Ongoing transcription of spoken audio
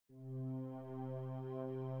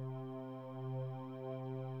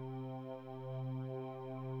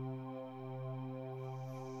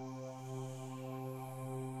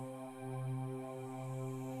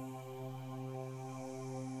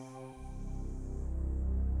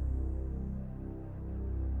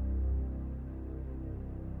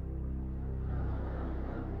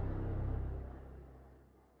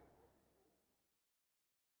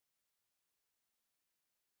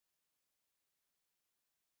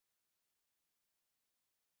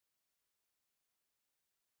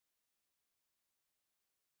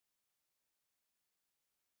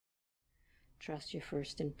trust your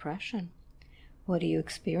first impression. What are you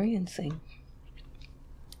experiencing?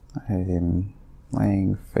 I am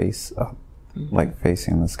laying face up, like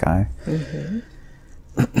facing the sky, in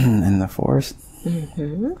the forest.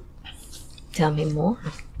 Tell me more.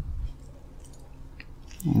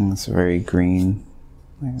 It's very green.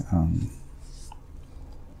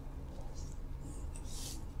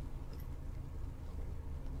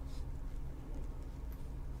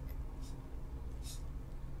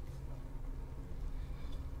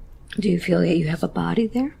 Do you feel that you have a body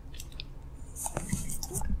there?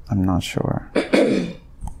 I'm not sure.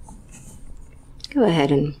 Go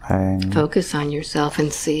ahead and focus on yourself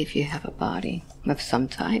and see if you have a body of some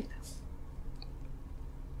type.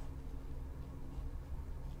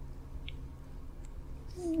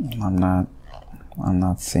 I'm not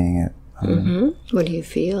seeing it. What do you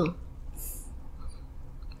feel?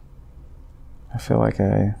 I feel like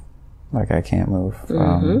I can't move.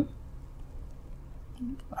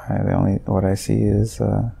 What I see is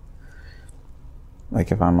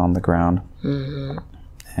like if I'm on the ground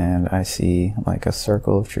and I see like a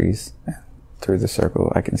circle of trees, and through the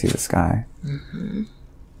circle I can see the sky.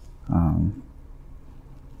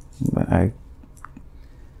 But I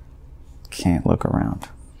can't look around.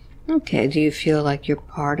 Okay, do you feel like you're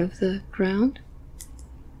part of the ground?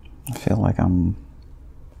 I feel like I'm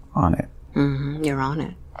on it. You're on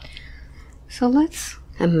it. So let's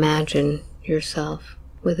imagine yourself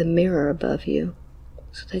with a mirror above you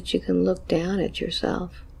so that you can look down at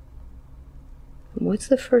yourself. And what's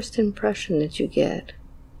the first impression that you get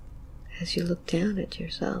as you look down at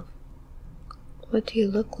yourself? What do you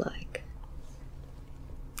look like?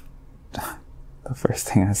 The first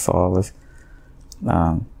thing I saw was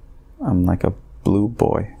I'm like a blue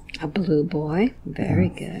boy. A blue boy? Very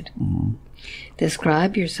good.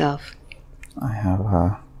 Describe yourself. I have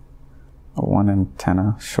a one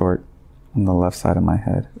antenna short on the left side of my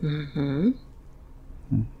head. And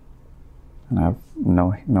I have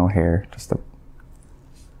no hair, just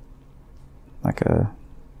like a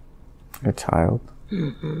child.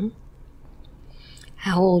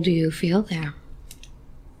 How old do you feel there?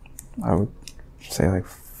 I would say like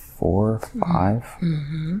 4 or 5.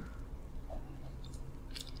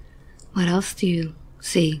 What else do you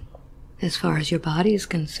see as far as your body is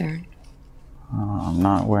concerned? I'm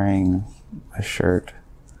not wearing a shirt.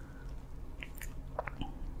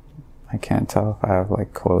 I can't tell if I have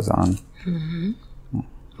like clothes on.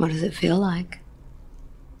 What does it feel like?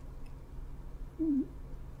 Do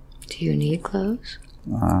you need clothes?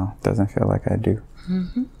 Doesn't feel like I do.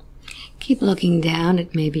 Keep looking down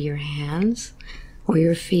at maybe your hands or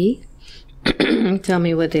your feet. Tell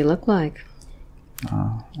me what they look like.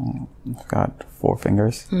 I've got 4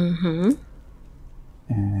 fingers.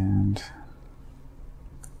 And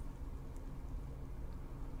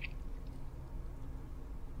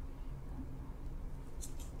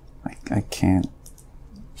I can't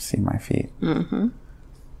see my feet.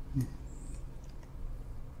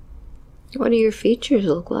 What do your features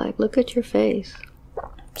look like? Look at your face.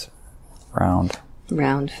 It's round.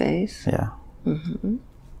 Round face? Yeah.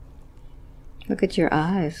 Look at your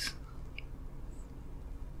eyes.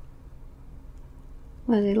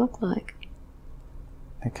 What do they look like?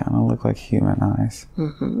 They kind of look like human eyes.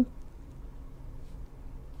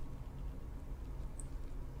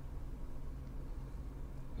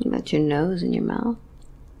 What about your nose and your mouth?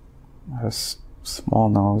 I have a small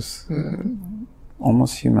nose.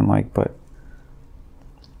 Almost human-like, but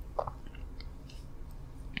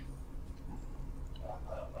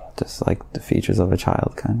just like the features of a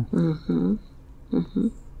child, kind of.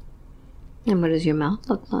 And what does your mouth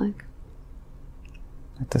look like?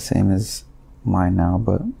 Like the same as mine now,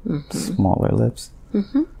 but smaller lips.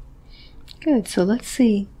 Good. So let's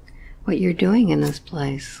see what you're doing in this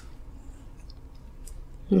place.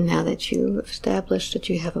 Now that you've established that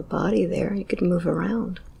you have a body there, you could move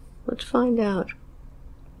around. Let's find out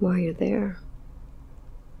why you're there.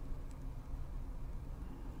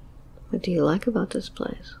 What do you like about this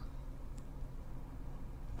place?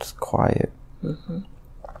 It's quiet.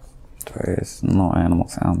 There's no animal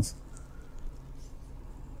sounds.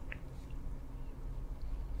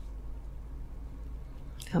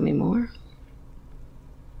 Tell me more.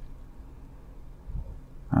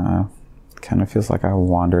 Kind of feels like I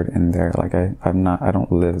wandered in there. Like I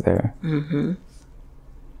don't live there.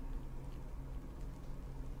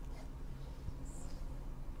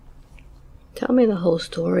 Tell me the whole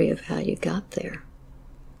story of how you got there.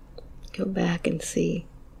 Go back and see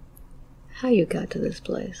how you got to this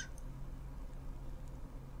place.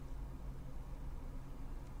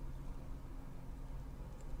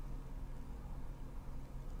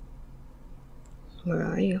 Where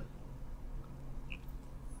are you?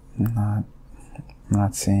 I'm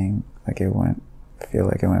not seeing, like it went, I feel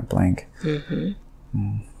like it went blank. Well,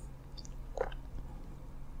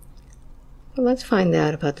 let's find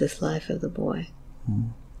out about this life of the boy.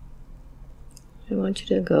 I want you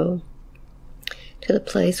to go to the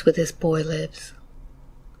place where this boy lives.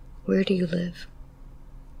 Where do you live?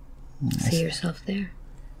 See yourself there?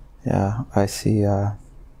 Yeah, I see, I'm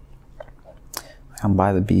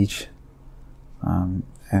by the beach, and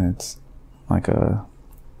it's like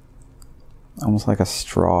almost like a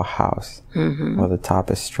straw house, where the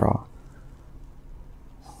top is straw.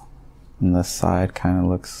 And the side kind of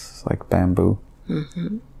looks like bamboo.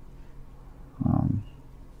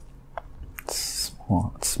 It's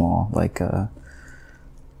small, like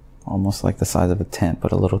almost like the size of a tent,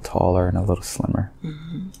 but a little taller and a little slimmer.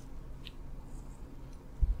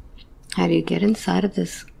 How do you get inside of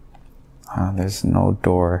this? There's no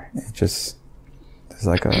door. There's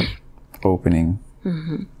like a opening.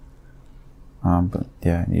 But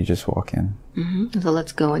yeah, you just walk in. So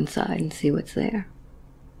let's go inside and see what's there.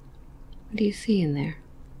 What do you see in there?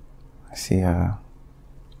 I see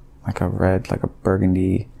like a red, like a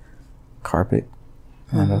burgundy carpet.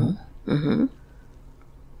 And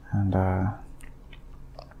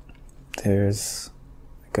there's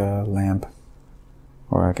like a lamp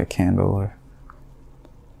or like a candle. Or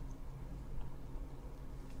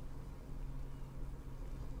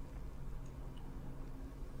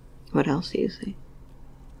what else do you see?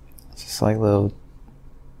 it's just like little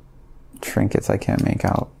trinkets I can't make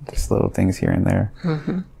out. Just little things here and there.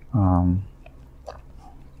 I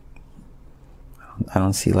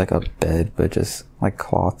don't see like a bed, but just like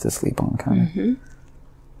cloth to sleep on, kind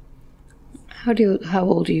of. How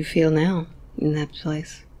old do you feel now in that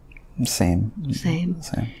place? Same.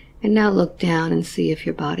 And now look down and see if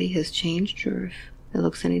your body has changed or if it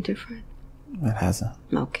looks any different. It hasn't.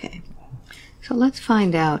 Okay. So let's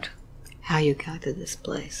find out how you got to this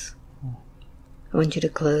place. I want you to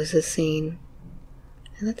close the scene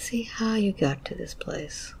and let's see how you got to this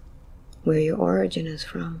place, where your origin is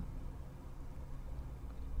from.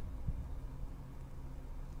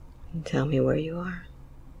 And tell me where you are.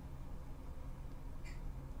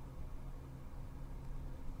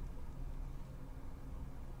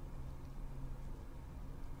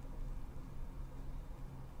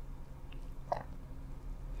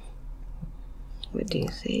 What do you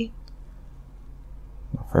see?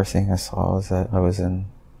 The first thing I saw was that I was in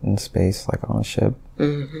space, like on a ship.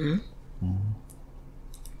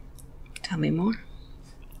 Tell me more.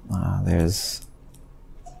 There's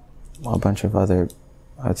a bunch of other,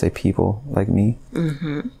 I'd say, people like me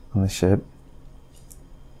on the ship.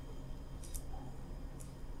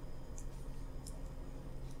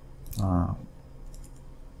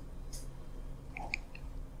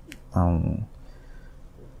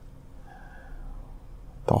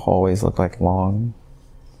 The hallways look like long,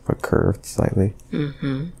 but curved slightly.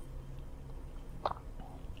 And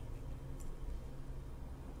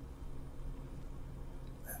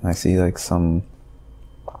I see like some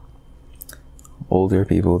older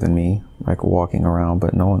people than me, like walking around,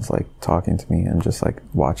 but no one's like talking to me. I'm just like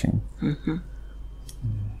watching.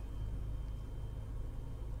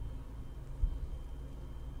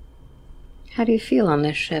 How do you feel on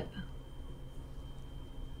this ship?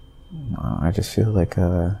 I just feel like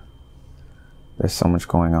there's so much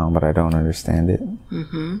going on, but I don't understand it.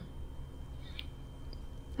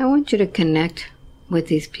 I want you to connect with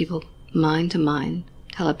these people mind to mind,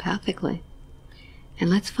 telepathically. And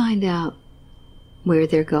let's find out where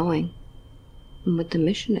they're going and what the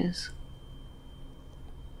mission is.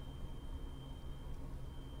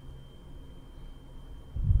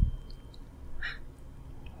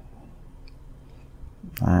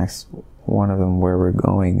 I asked one of them where we're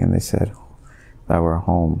going, and they said that we're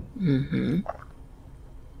home.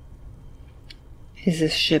 Is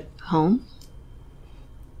this ship home?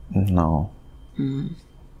 No.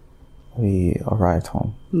 We arrived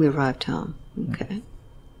home. We arrived home. Okay.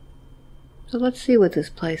 So let's see what this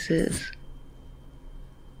place is.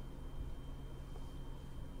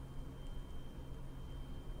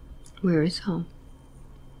 Where is home?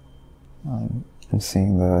 I'm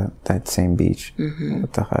seeing that same beach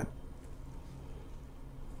with the hut.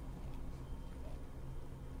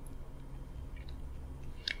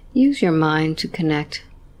 Use your mind to connect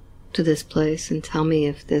to this place and tell me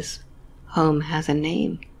if this home has a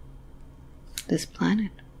name. This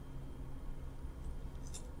planet.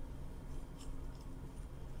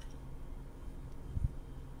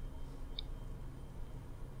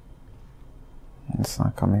 It's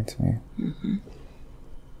not coming to me.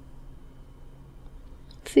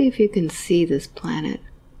 See if you can see this planet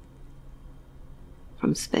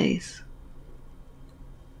from space.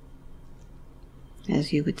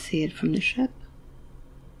 as you would see it from the ship.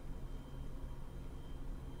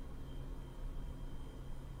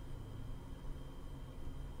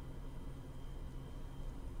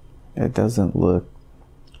 It doesn't look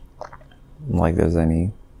like there's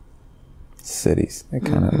any cities. It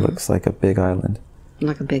kind of looks like a big island.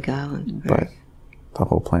 Like a big island. But the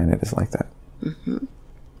whole planet is like that.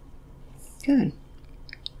 Good.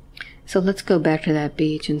 So let's go back to that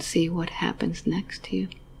beach and see what happens next to you.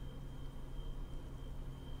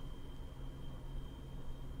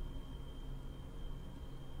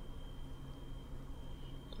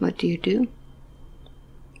 What do you do?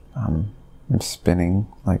 I'm spinning,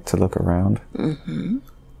 like, to look around.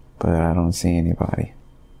 But I don't see anybody.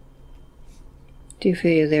 Do you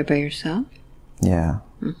feel you're there by yourself? Yeah.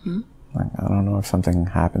 Like, I don't know if something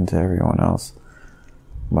happened to everyone else,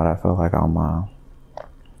 but I feel like I'm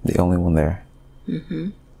the only one there.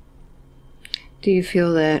 Do you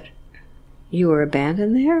feel that you were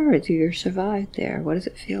abandoned there, or do you survive there? What does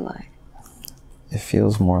it feel like? It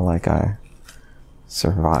feels more like I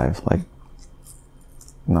survived. Like,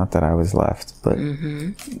 not that I was left, but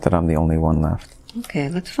that I'm the only one left. Okay,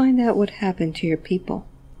 let's find out what happened to your people.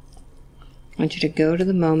 I want you to go to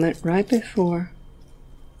the moment right before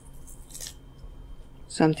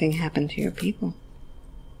something happened to your people.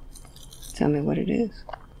 Tell me what it is.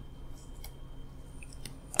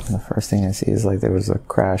 And the first thing I see is like there was a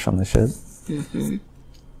crash on the ship.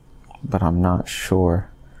 But I'm not sure.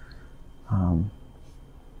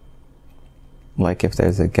 Like if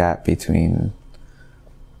there's a gap between...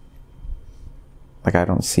 Like I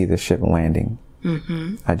don't see the ship landing.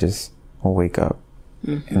 I just wake up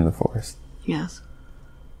in the forest. Yes.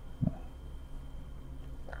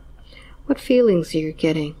 What feelings are you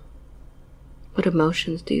getting? What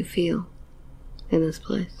emotions do you feel in this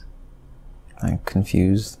place? I'm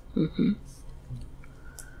confused.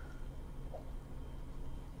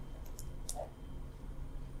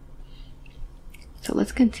 So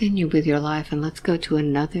let's continue with your life and let's go to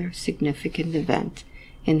another significant event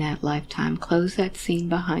in that lifetime. Close that scene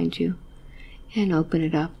behind you and open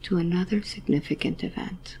it up to another significant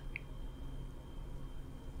event.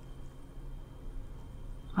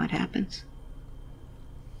 What happens?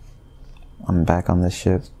 I'm back on the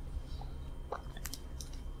ship.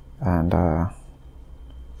 And I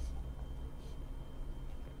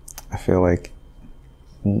feel like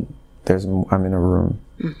I'm in a room.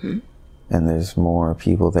 And there's more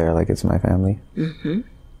people there, like it's my family. And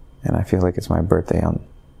I feel like it's my birthday on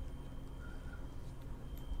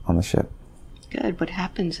the ship. Good. What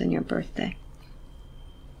happens on your birthday?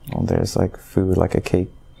 Well, there's like food, like a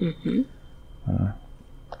cake.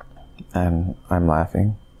 And I'm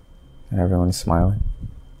laughing. And everyone's smiling.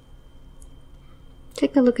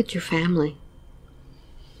 Take a look at your family.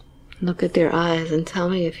 Look at their eyes and tell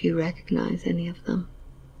me if you recognize any of them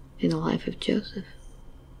in the life of Joseph.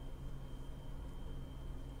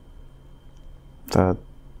 The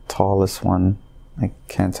tallest one, I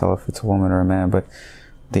can't tell if it's a woman or a man, but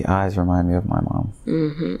the eyes remind me of my mom.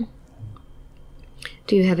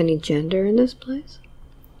 Do you have any gender in this place?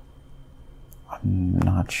 I'm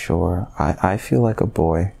not sure. I feel like a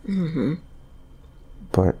boy.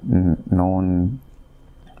 But no one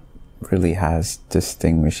really has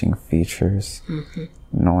distinguishing features.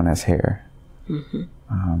 No one has hair.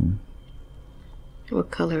 What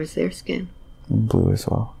color is their skin? Blue as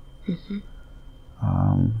well.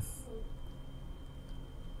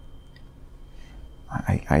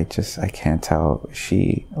 I can't tell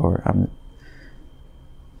she or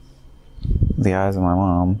the eyes of my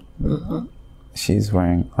mom. She's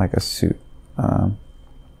wearing like a suit,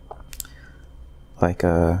 like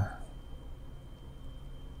a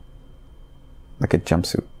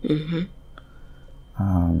jumpsuit.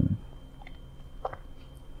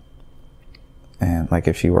 And like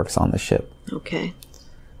if she works on the ship. Okay.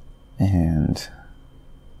 And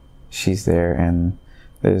she's there, and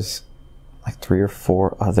there's like 3 or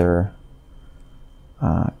 4 other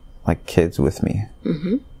like kids with me.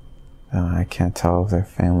 I can't tell if they're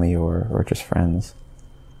family or just friends,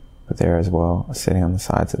 but they're as well, sitting on the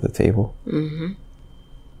sides of the table.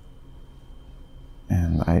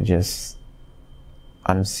 And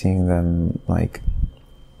I'm seeing them like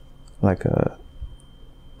a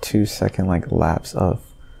 2-second like lapse of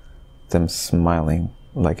them smiling,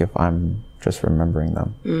 like if I'm just remembering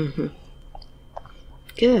them.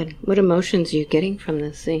 Good. What emotions are you getting from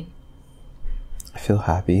this scene? I feel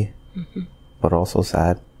happy, but also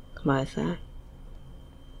sad. Why is that?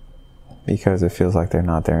 Because it feels like they're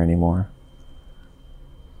not there anymore.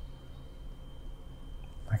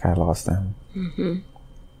 Like I lost them.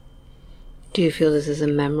 Do you feel this is a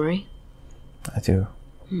memory? I do.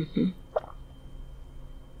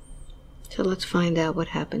 So let's find out what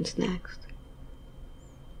happens next.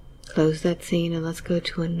 Close that scene and let's go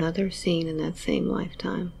to another scene in that same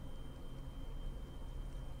lifetime.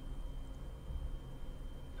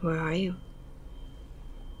 Where are you?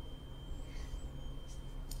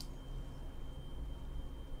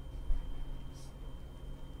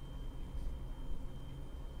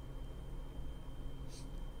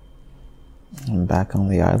 I'm back on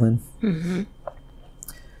the island. Mm-hmm.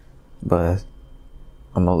 But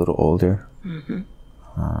I'm a little older. Mm-hmm.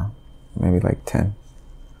 Maybe like 10.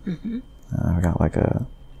 Mm-hmm. I got like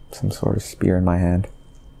some sort of spear in my hand.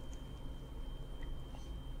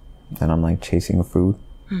 And I'm like chasing food.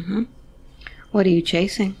 Mm-hmm. What are you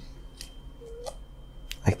chasing?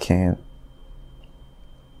 I can't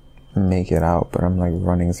make it out, but I'm like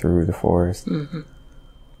running through the forest. Mm-hmm.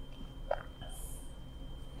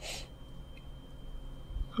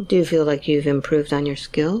 Do you feel like you've improved on your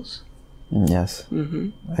skills? Yes.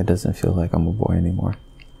 Mm-hmm. It doesn't feel like I'm a boy anymore.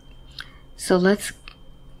 So let's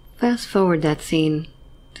fast forward that scene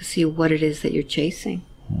to see what it is that you're chasing.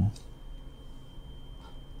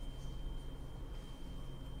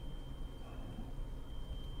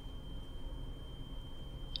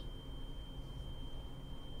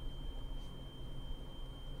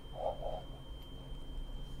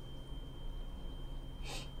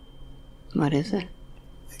 What is it?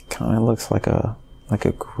 It kind of looks like a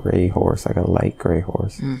gray horse, like a light gray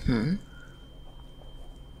horse. Mm-hmm.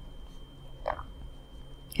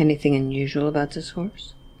 Anything unusual about this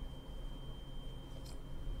horse?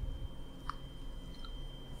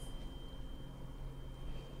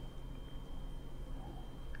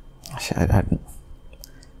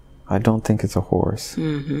 I don't think it's a horse.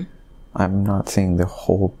 Mm-hmm. I'm not seeing the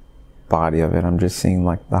whole body of it. I'm just seeing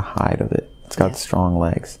like the hide of it. It's got strong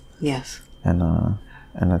legs. Yes. And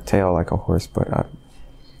a tail like a horse, but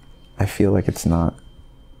I feel like it's not,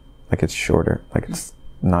 like it's shorter, like it's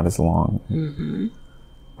not as long. Mm-hmm.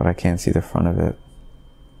 But I can't see the front of it.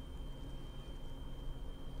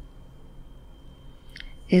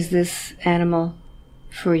 Is this animal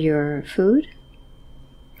for your food?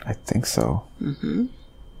 I think so. Mm-hmm.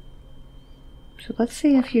 So let's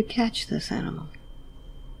see if you catch this animal.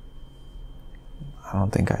 I don't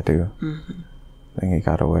think I do. Mm-hmm. I think he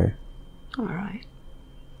got away. All right.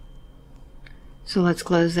 So let's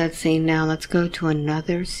close that scene now. Let's go to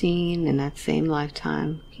another scene in that same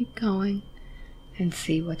lifetime. Keep going and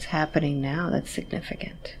see what's happening now that's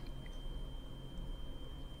significant.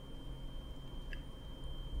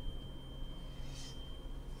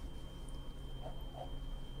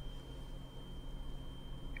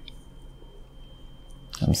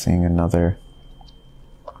 I'm seeing another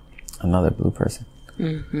blue person.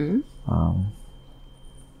 Mm-hmm.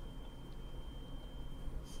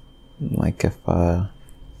 Like if I'm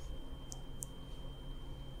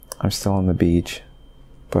still on the beach,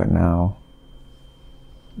 but now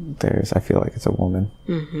I feel like it's a woman.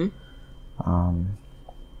 Mm-hmm.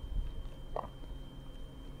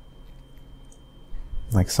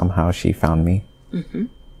 Like somehow she found me. Mm-hmm.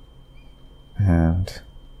 And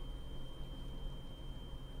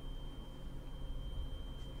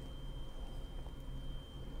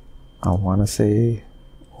I want to say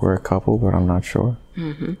we're a couple, but I'm not sure.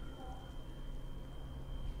 Mm-hmm.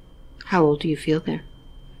 How old do you feel there?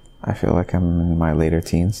 I feel like I'm in my later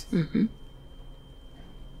teens. Mm-hmm.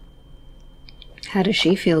 How does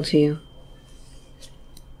she feel to you?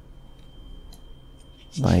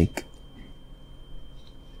 Like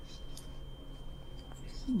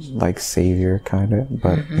savior, kind of,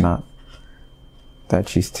 but mm-hmm. not that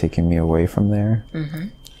she's taking me away from there. Mm-hmm.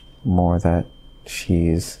 More that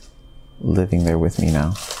she's living there with me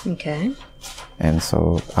now. Okay. And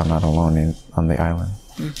so I'm not alone on the island.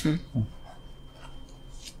 Mm-hmm.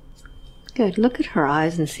 Good. Look at her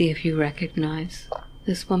eyes and see if you recognize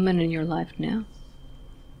this woman in your life now.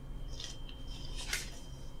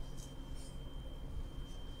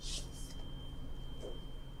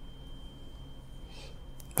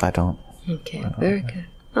 I don't. Okay, very good.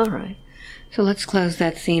 All right. So let's close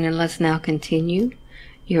that scene and let's now continue.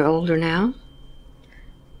 You're older now.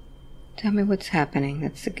 Tell me what's happening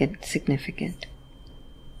that's significant.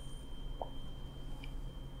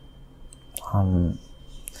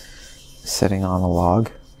 Sitting on a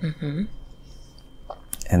log. Mm-hmm.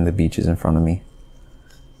 And the beach is in front of me.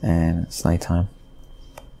 And it's nighttime.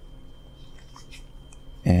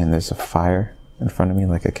 And there's a fire in front of me,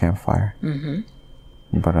 like a campfire. Mm-hmm.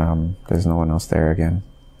 But there's no one else there again.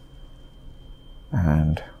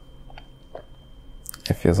 And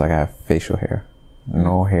it feels like I have facial hair.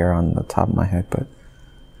 No hair on the top of my head, but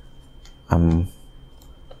I'm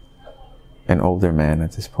an older man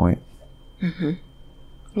at this point. Mm-hmm.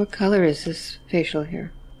 What color is this facial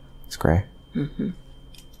hair? It's gray. Mm-hmm.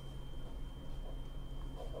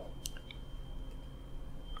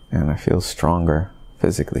 And I feel stronger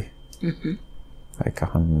physically. Mm-hmm. Like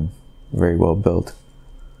I'm very well built.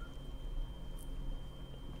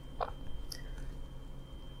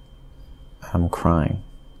 I'm crying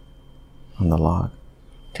on the log.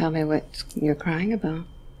 Tell me what you're crying about.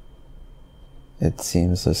 It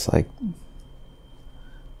seems just like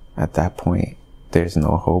at that point there's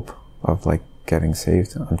no hope of like getting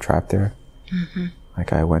saved. I'm trapped there. Mm-hmm.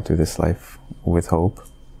 Like I went through this life with hope,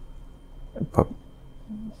 but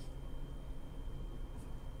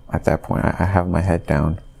at that point I have my head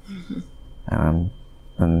down. Mm-hmm.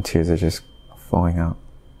 And tears are just flowing out.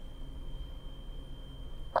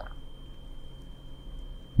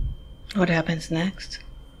 What happens next?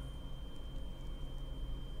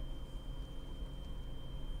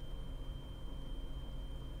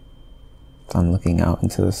 So I'm looking out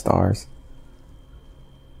into the stars.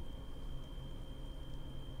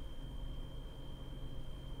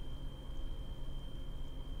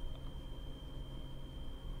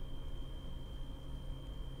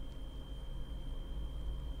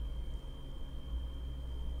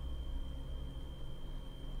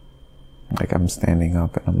 Like I'm standing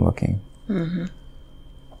up and I'm looking. Mm-hmm.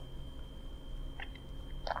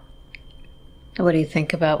 What do you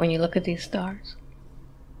think about when you look at these stars?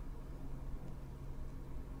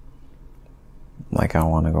 Like I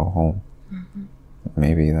want to go home. Mm-hmm.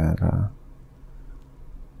 Maybe that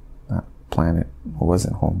planet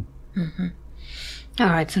wasn't home. Mm-hmm. All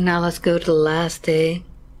right, so now let's go to the last day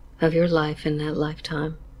of your life in that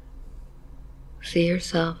lifetime. See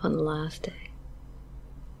yourself on the last day.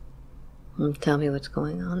 And tell me what's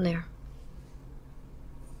going on there.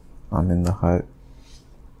 I'm in the hut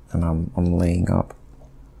and I'm laying up.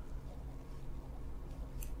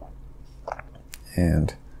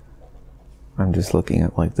 And I'm just looking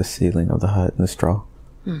at like the ceiling of the hut and the straw.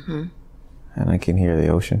 Mm-hmm. And I can hear the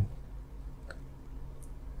ocean.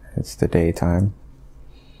 It's the daytime.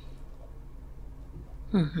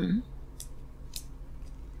 Mm-hmm.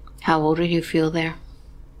 How old do you feel there?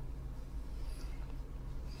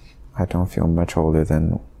 I don't feel much older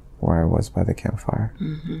than where I was by the campfire.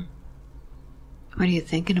 Mm-hmm. What are you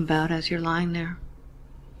thinking about as you're lying there?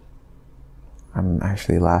 I'm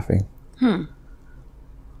actually laughing.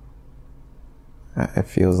 It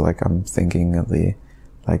feels like I'm thinking of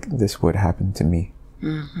like this would happen to me.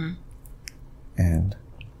 Mm-hmm. And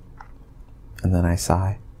then I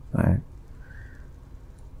sigh. I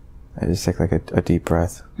just take like a deep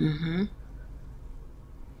breath. Mm-hmm.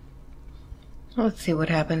 Well, let's see what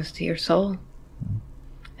happens to your soul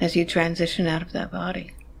as you transition out of that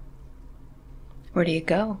body. Where do you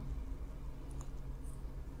go?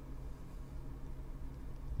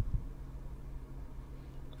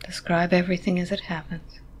 Describe everything as it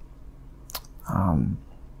happens.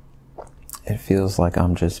 It feels like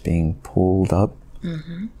I'm just being pulled up.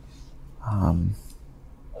 Mm-hmm.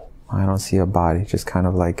 I don't see a body, just kind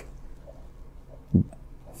of like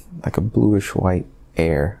a bluish white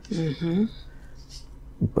air, Mm-hmm.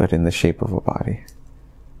 but in the shape of a body.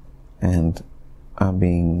 And I'm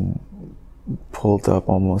being pulled up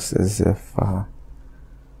almost as if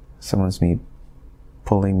someone's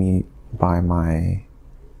pulling me by my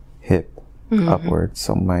hip upward,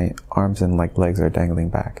 so my arms and like legs are dangling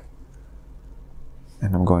back,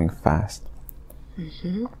 and I'm going fast.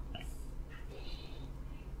 Mm-hmm.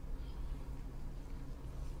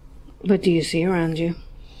 What do you see around you?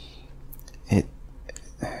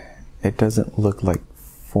 It doesn't look like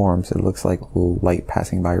forms. It looks like light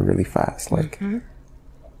passing by really fast. Like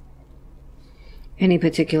Any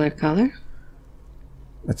particular color?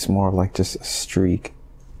 it's more like just a streak,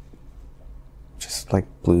 just like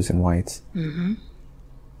blues and whites. Mm-hmm.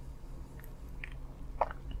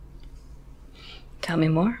 Tell me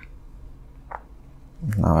more.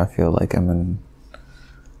 Now I feel like I'm in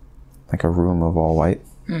like a room of all white.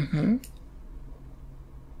 Mm-hmm.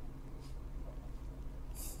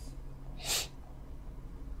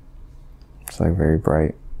 It's like very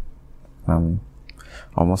bright.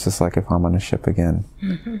 Almost just like if I'm on a ship again.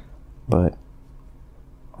 Mm-hmm. But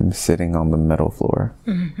I'm sitting on the metal floor.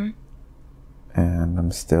 Mm-hmm. And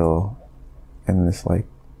I'm still in this like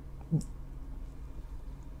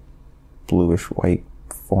bluish white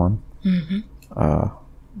form. Mm-hmm.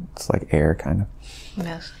 It's like air kind of.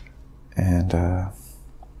 Yes. And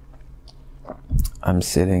I'm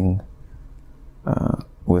sitting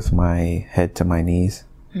with my head to my knees.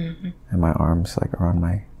 Mm-hmm. And my arms like around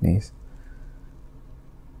my knees.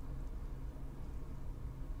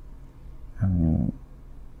 And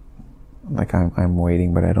like I'm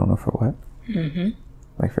waiting, but I don't know for what. Mm-hmm.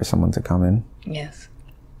 like for someone to come in? Yes.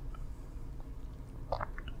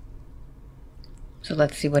 So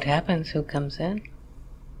let's see what happens. Who comes in?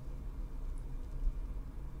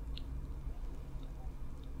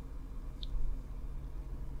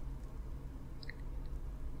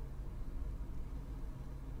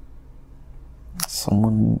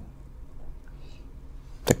 Someone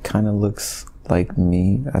that kind of looks like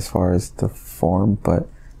me as far as the form, but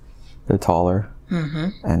they're taller. Mm-hmm.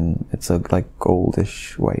 And it's a like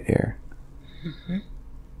goldish white hair. Mm-hmm.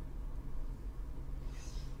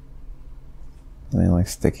 And they're like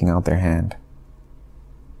sticking out their hand.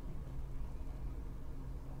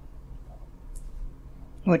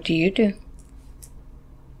 What do you do?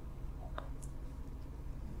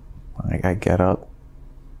 I get up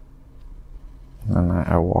and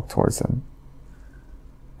I walk towards them.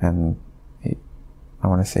 And I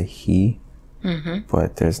want to say he,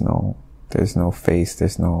 but there's no face,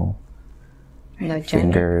 there's no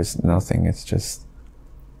fingers, nothing. It's just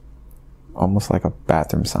almost like a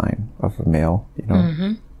bathroom sign of a male, you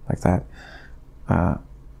know, like that.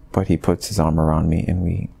 But he puts his arm around me and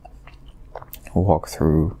we walk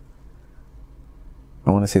through,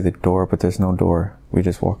 I want to say the door, but there's no door. We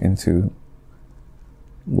just walk into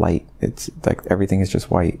light. It's like everything is just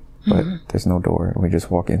white, but there's no door. We just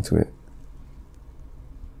walk into it.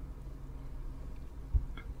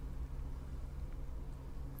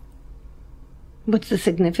 What's the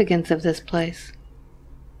significance of this place?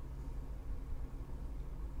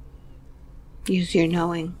 Use your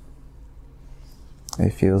knowing.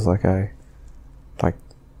 It feels like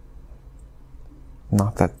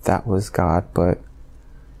not that was God, but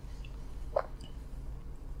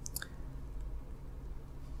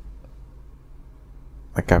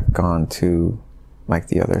like I've gone to like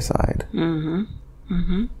the other side.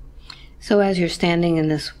 So as you're standing in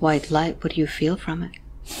this white light, what do you feel from it?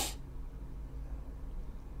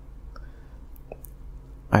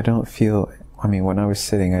 I don't feel, I mean, when I was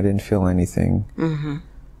sitting, I didn't feel anything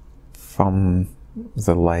from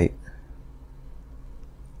the light.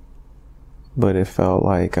 But it felt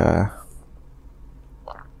like,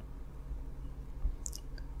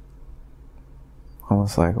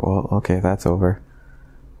 almost like, well, okay, that's over.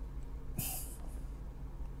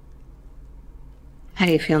 How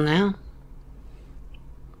do you feel now?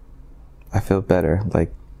 I feel better.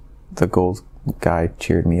 Like the gold guy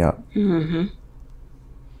cheered me up.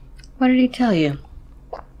 What did he tell you?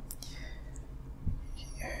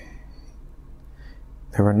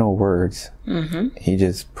 There were no words. He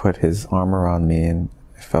just put his arm around me and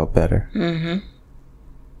it felt better.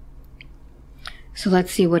 So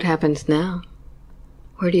let's see what happens now.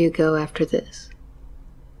 Where do you go after this?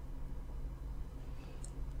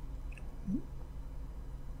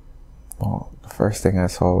 Well, the first thing I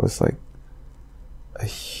saw was like a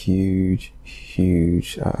huge,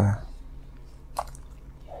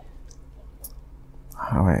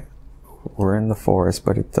 we're in the forest,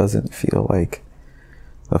 but it doesn't feel like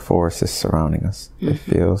the forest is surrounding us. It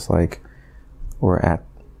feels like we're at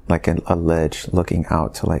like a ledge looking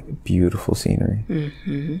out to like beautiful scenery.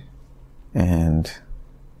 And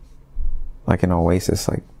like an oasis,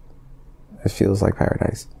 like it feels like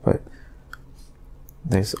paradise, but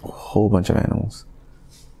there's a whole bunch of animals.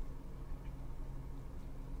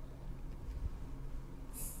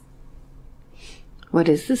 What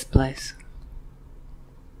is this place?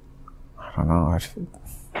 I don't know.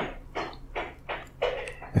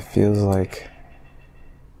 It feels like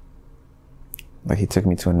he took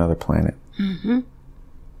me to another planet.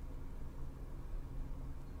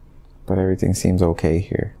 But everything seems okay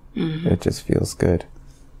here. It just feels good.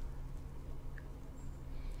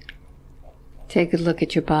 Take a look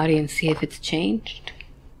at your body and see if it's changed.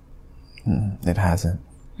 It hasn't.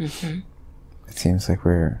 It seems like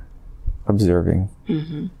we're observing.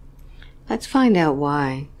 Let's find out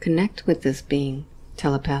why. Connect with this being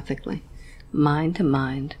telepathically, mind to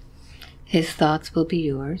mind. His thoughts will be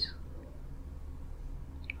yours.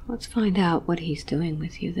 Let's find out what he's doing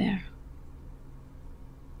with you there.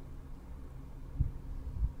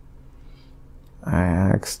 I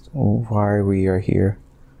asked why we are here,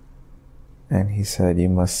 and he said, "You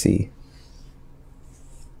must see."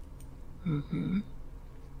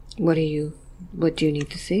 What do you need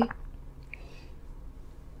to see?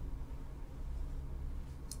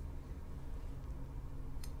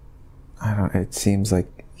 I don't, it seems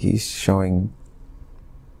like he's showing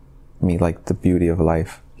me like the beauty of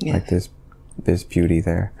life. Yes. Like there's beauty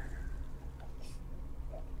there.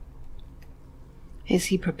 Is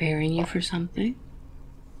he preparing you for something?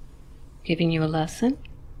 Giving you a lesson?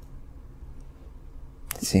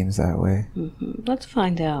 It seems that way. Let's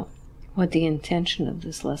find out what the intention of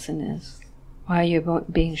this lesson is. while you're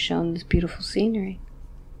being shown this beautiful scenery.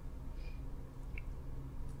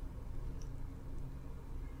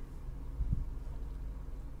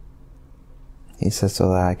 He says so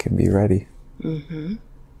that I can be ready. Mm-hmm.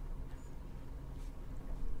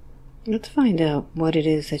 Let's find out what it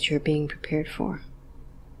is that you're being prepared for.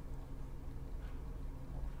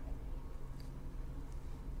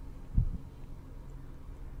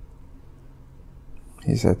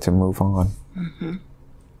 He said to move on. Mm-hmm.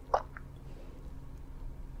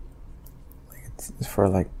 It's for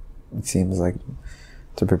like, it seems like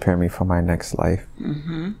to prepare me for my next life.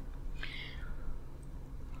 Mm-hmm.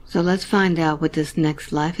 So let's find out what this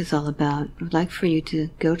next life is all about. I'd like for you to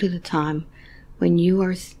go to the time when you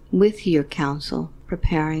are with your counsel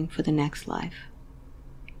preparing for the next life.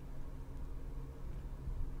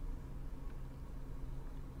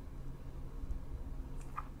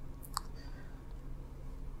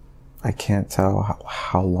 I can't tell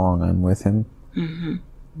how long I'm with him, Mm-hmm.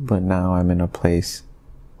 but now I'm in a place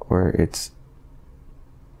where it's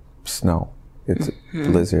snow. It's a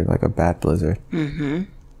blizzard, like a bad blizzard. Mm-hmm.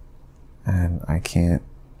 And I can't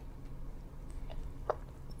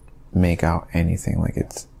make out anything. Like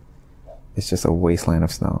it's just a wasteland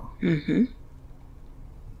of snow. Mm-hmm.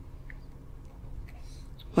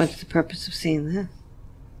 What's the purpose of seeing this?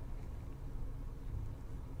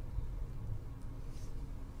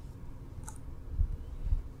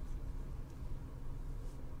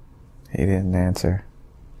 He didn't answer.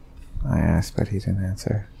 I asked, but he didn't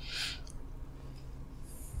answer.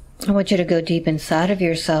 I want you to go deep inside of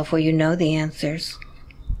yourself where you know the answers.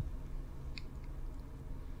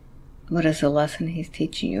 What is the lesson he's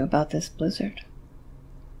teaching you about this blizzard?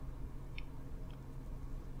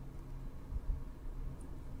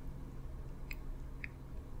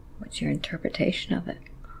 What's your interpretation of it?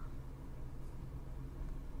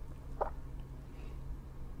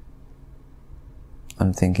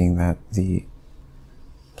 I'm thinking that the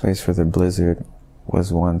place for the blizzard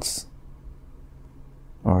was once,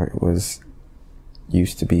 or it was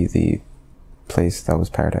used to be the place that was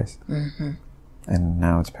paradise. Mm-hmm. And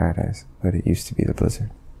now it's paradise, but it used to be the blizzard.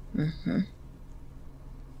 Mm-hmm.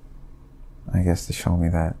 I guess to show me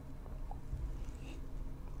that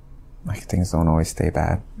like things don't always stay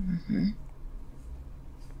bad. Mm-hmm.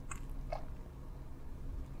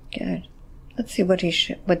 Good. Let's see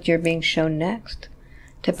what you're being shown next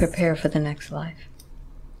to prepare for the next life.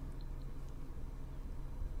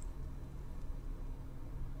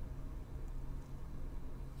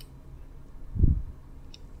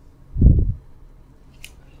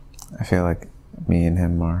 I feel like me and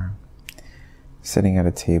him are sitting at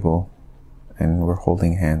a table and we're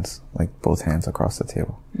holding hands, like both hands across the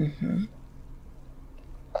table. Mm-hmm.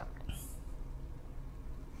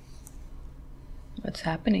 What's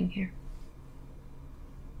happening here?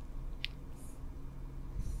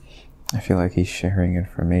 I feel like he's sharing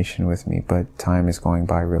information with me, but time is going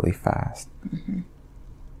by really fast. Mm-hmm.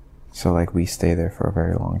 So like we stay there for a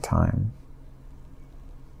very long time.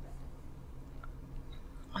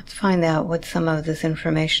 Let's find out what some of this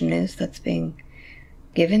information is that's being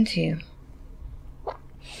given to you.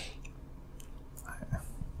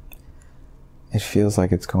 It feels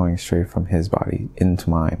like it's going straight from his body into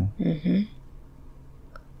mine. Mm-hmm.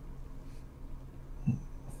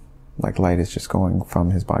 Like light is just going from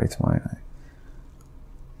his body to mine.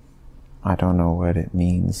 I don't know what it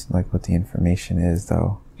means, like what the information is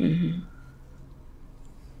though. Mm-hmm.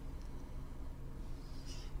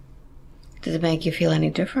 Does it make you feel any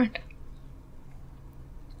different?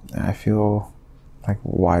 I feel like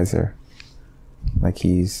wiser. Like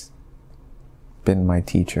he's been my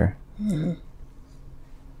teacher. Mm-hmm.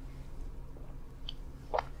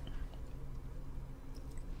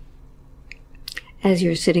 As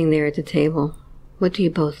you're sitting there at the table, what do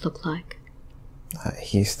you both look like?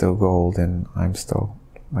 He's still gold and I'm still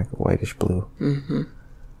like whitish blue. Mm-hmm.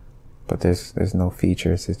 But there's no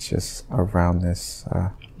features. It's just a roundness,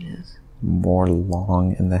 Yes. more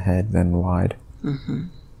long in the head than wide.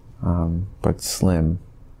 Mm-hmm. But slim.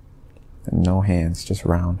 No hands, just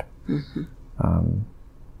round. Mm-hmm.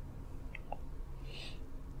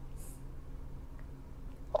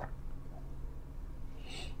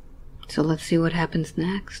 So let's see what happens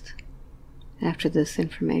next after this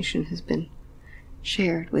information has been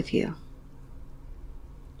shared with you.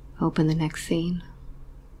 Open the next scene.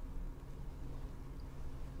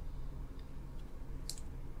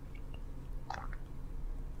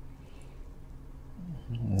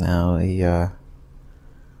 Now we're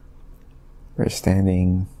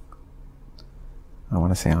standing, I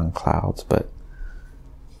want to say on clouds, but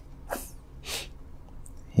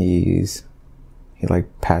he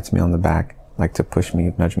like pats me on the back like to push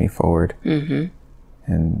me, nudge me forward.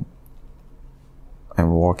 And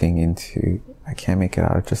I'm walking into, I can't make it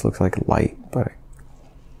out. It just looks like light, but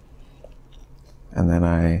and then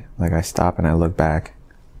I stop and I look back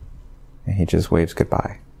and he just waves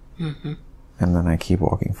goodbye. And then I keep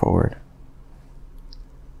walking forward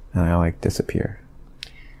and I like disappear.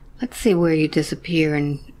 Let's see where you disappear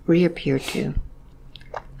and reappear to.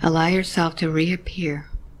 Allow yourself to reappear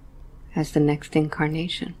as the next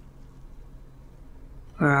incarnation.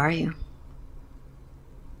 Where are you?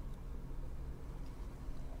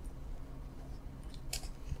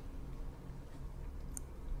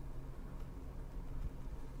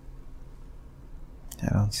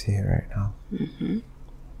 I don't see it right now.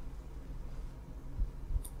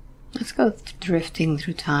 Let's go drifting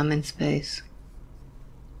through time and space.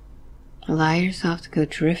 Allow yourself to go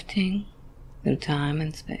drifting through time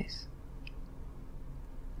and space.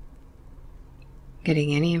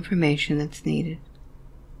 Getting any information that's needed.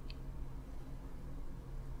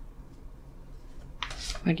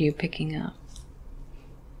 What are you picking up?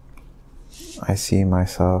 I see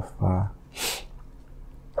myself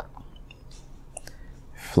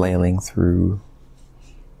flailing through.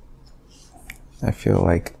 I feel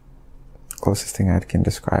like the closest thing I can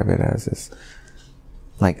describe it as is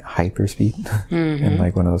like hyperspeed in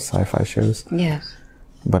like one of those sci-fi shows. Yes.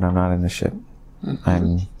 But I'm not in the ship.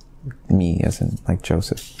 I'm me, as in like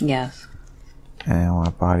Joseph. Yes. And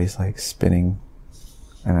my body's like spinning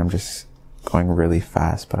and I'm just going really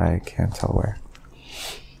fast, but I can't tell where.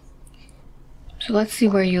 So let's see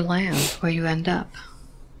where you land, where you end up.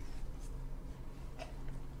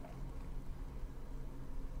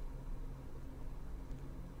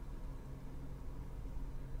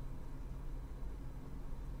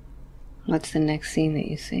 What's the next scene that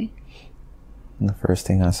you see? And the first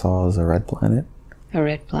thing I saw was a red planet. A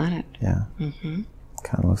red planet. Yeah. Kind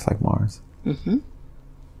of looks like Mars. But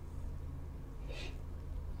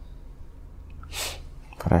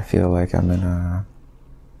I feel like I'm in a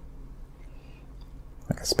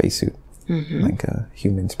spacesuit, like a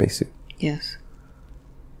human spacesuit. Yes.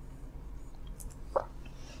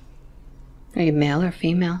 Are you male or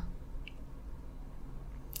female?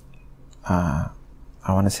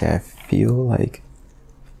 I want to say I feel like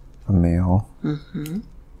a male,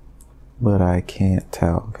 but I can't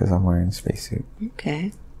tell because I'm wearing a spacesuit.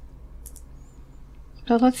 Okay.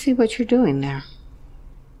 So let's see what you're doing there.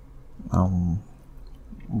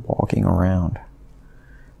 Walking around.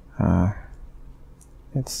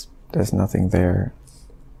 There's nothing there.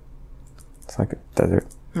 It's like a desert.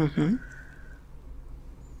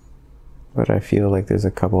 But I feel like there's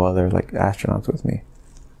a couple other like astronauts with me.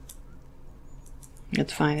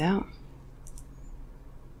 Let's find out.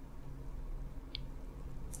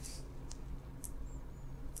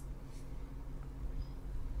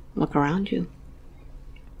 Look around you.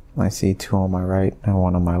 I see 2 on my right and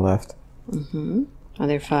 1 on my left. Are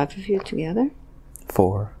there 5 of you together?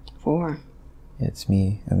 4. 4. It's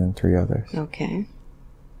me and then 3 others. Okay.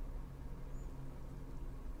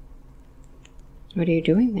 What are you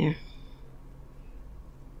doing there?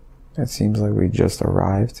 It seems like we just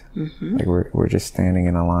arrived. Like we're just standing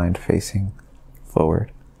in a line facing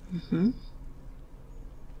forward.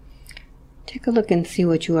 Take a look and see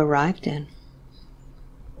what you arrived in.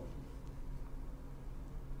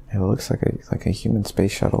 It looks like a human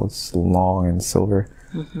space shuttle. It's long and silver.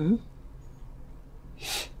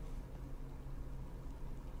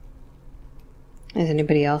 Is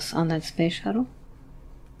anybody else on that space shuttle?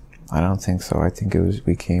 I don't think so. I think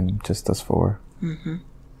we came just us 4.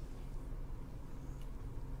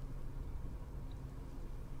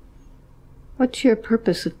 What's your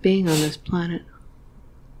purpose of being on this planet?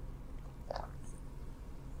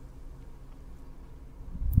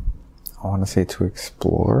 I want to say to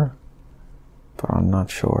explore, but I'm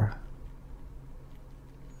not sure.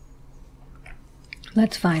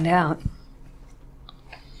 Let's find out.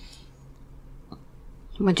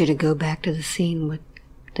 I want you to go back to the scene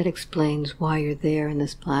that explains why you're there in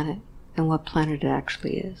this planet and what planet it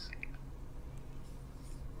actually is.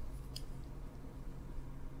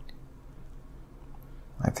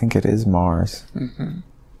 I think it is Mars. And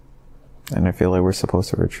I feel like we're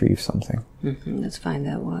supposed to retrieve something. Let's find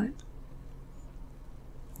out what.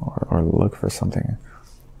 Or look for something.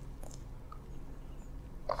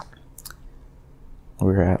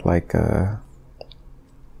 We're at like an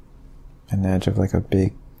edge of like a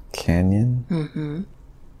big canyon.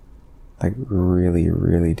 Like really,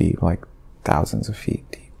 really deep, like thousands of feet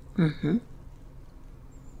deep.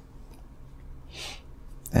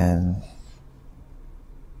 And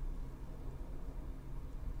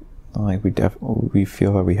like we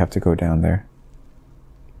feel that we have to go down there.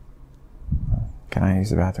 Can I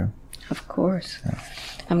use the bathroom? Of course. Yeah.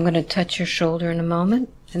 I'm going to touch your shoulder in a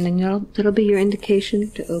moment, and then that'll be your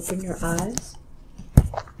indication to open your eyes.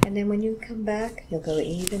 And then when you come back, you'll go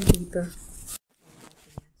even deeper.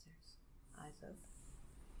 Eyes open.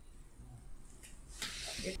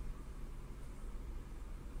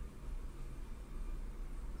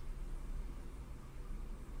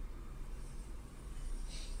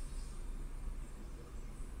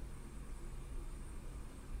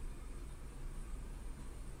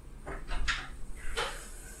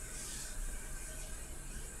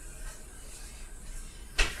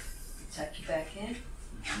 Tuck you back in.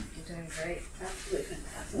 You're doing great. Absolutely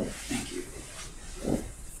fantastic. Thank you.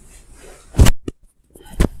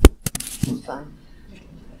 It's fine.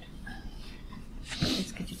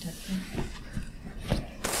 Let's get you tucked in.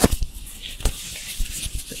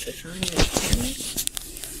 Put this on your hand.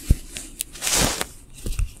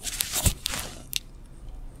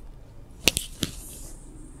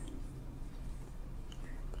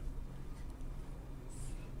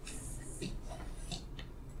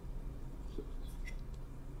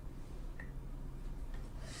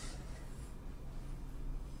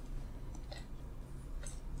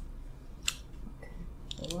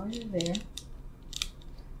 While you're there,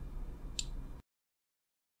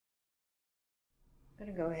 I'm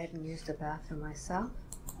going to go ahead and use the bathroom myself.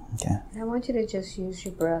 Okay. And I want you to just use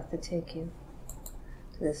your breath to take you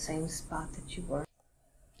to the same spot that you were.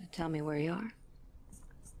 Now tell me where you are.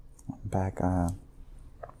 Back, I'm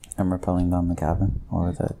rappelling down the cabin,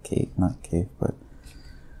 or the cave, not cave, but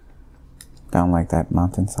down like that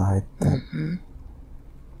mountainside.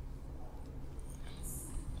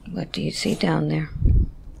 What do you see down there?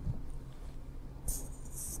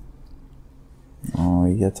 Oh,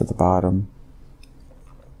 you get to the bottom.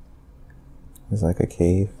 There's like a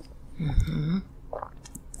cave. And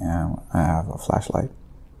I have a flashlight.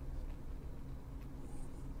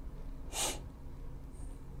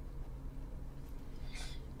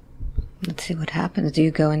 Let's see what happens. Do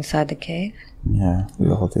you go inside the cave? Yeah, we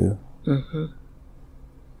all do.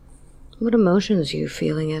 What emotions are you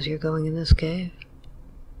feeling as you're going in this cave?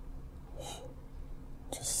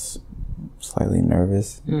 Just slightly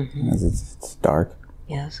nervous because it's dark.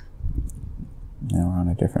 Yes. And we're on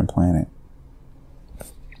a different planet.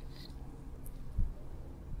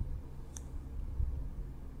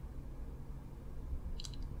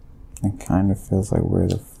 It kind of feels like we're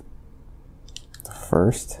the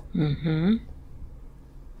first.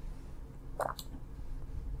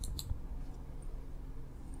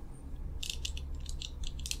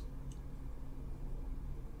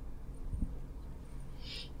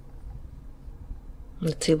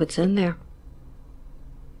 Let's see what's in there.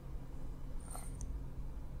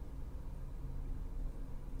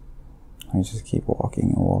 I just keep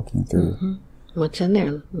walking and walking through. What's in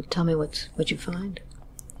there? Tell me what you find.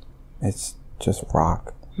 It's just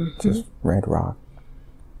rock. Just red rock.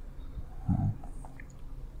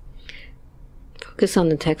 Focus on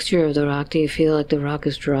the texture of the rock. Do you feel like the rock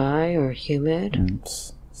is dry or humid?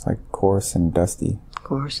 It's like coarse and dusty.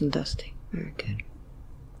 Coarse and dusty. Very good.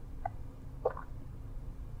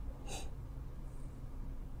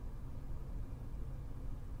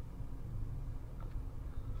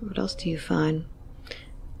 What else do you find?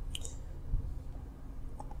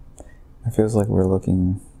 It feels like we're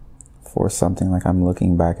looking for something, like I'm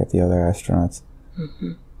looking back at the other astronauts.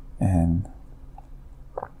 And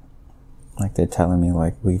like they're telling me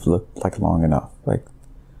like we've looked like long enough. Like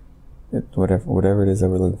whatever it is that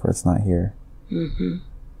we're looking for, it's not here. It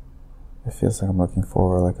feels like I'm looking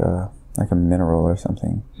for like a mineral or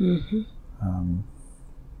something.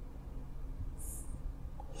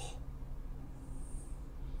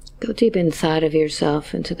 Go deep inside of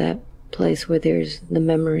yourself into that place where there's the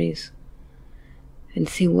memories and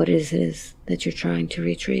see what it is that you're trying to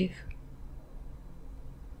retrieve.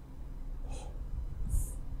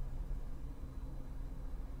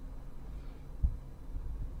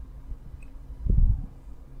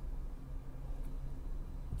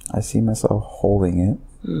 I see myself holding it.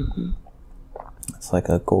 It's like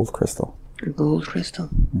a gold crystal. A gold crystal.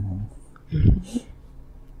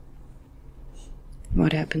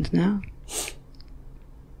 What happens now?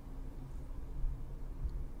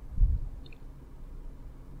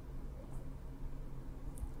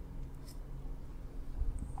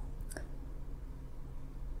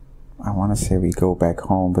 I want to say we go back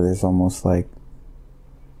home, but it's almost like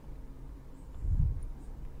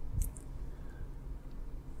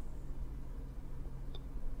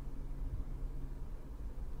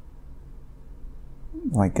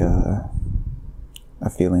a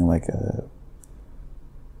feeling like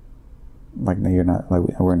no, you're not,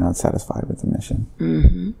 like we're not satisfied with the mission.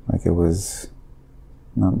 Like it was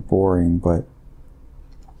not boring, but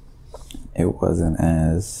it wasn't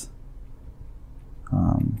as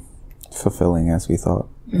fulfilling as we thought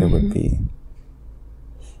it would be.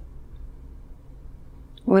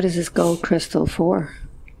 What is this gold crystal for?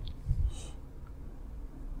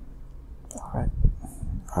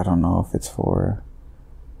 I don't know if it's for...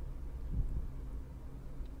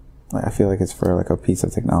 I feel like it's for like a piece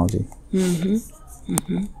of technology. So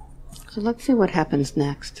let's see what happens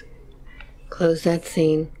next. Close that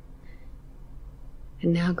scene.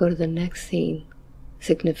 And now go to the next scene,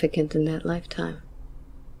 significant in that lifetime.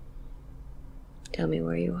 Tell me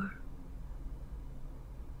where you are.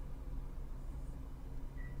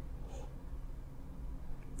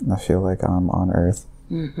 I feel like I'm on Earth.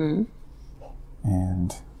 Mm-hmm.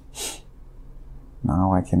 And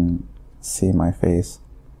now I can see my face.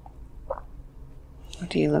 What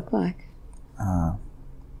do you look like? I'm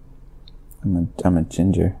a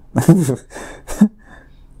ginger.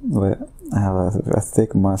 But I have a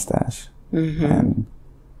thick mustache and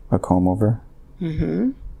a comb over.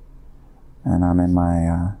 And I'm in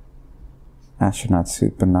my astronaut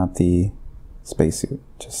suit, but not the spacesuit,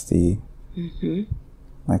 just the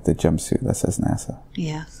like the jumpsuit that says NASA.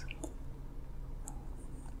 Yes.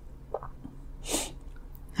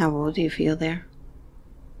 How old do you feel there?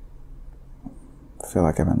 I feel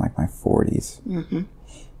like I'm in like my 40s.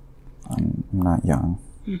 I'm not young.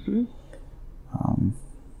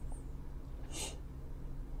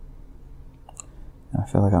 I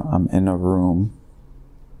feel like I'm in a room.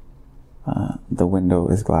 The window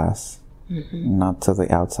is glass, not to the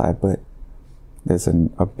outside, but there's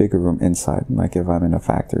a bigger room inside. Like if I'm in a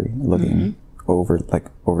factory, looking over, like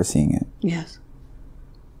overseeing it. Yes.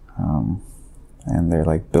 And they're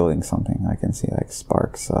like building something. I can see like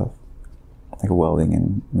sparks of like welding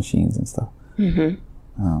and machines and stuff.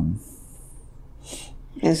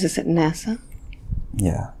 Is this at NASA?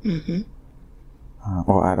 Yeah.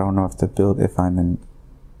 Well, I don't know if I'm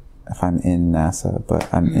in NASA,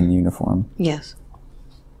 but I'm in uniform. Yes.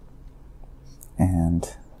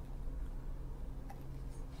 And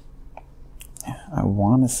I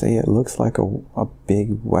want to say it looks like a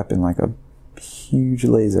big weapon, like a huge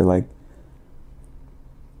laser, like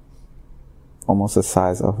almost the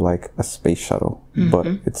size of like a space shuttle, but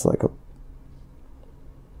it's like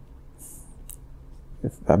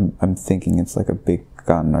I'm thinking it's like a big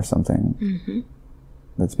gun or something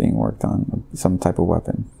that's being worked on, some type of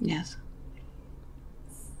weapon. Yes.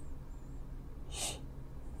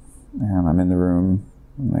 And I'm in the room,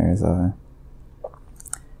 and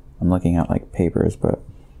I'm looking at like papers, but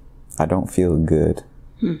I don't feel good.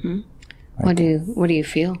 Like, what do you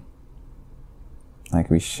feel? Like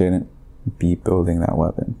we shouldn't be building that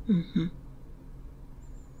weapon.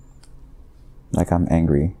 Like I'm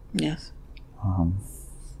angry. Yes.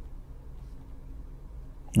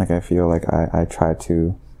 Like I feel like I try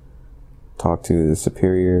to talk to the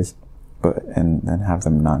superiors, and have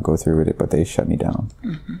them not go through with it, but they shut me down.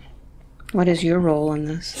 What is your role in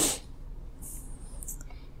this?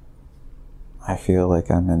 I feel like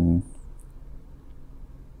I'm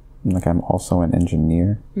also an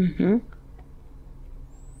engineer.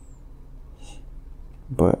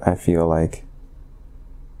 But I feel like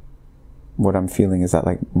what I'm feeling is that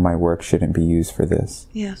like my work shouldn't be used for this.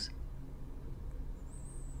 Yes.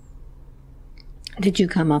 Did you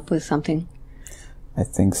come up with something? I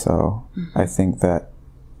think so. I think that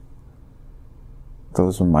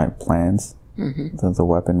those were my plans. The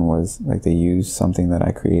weapon was like they used something that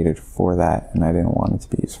I created for that, and I didn't want it to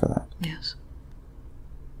be used for that. Yes.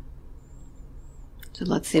 So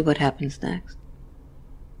let's see what happens next.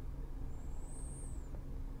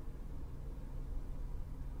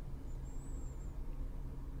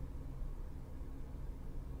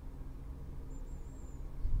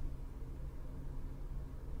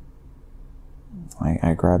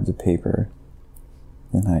 I grab the paper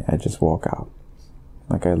and I just walk out.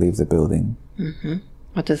 Like I leave the building.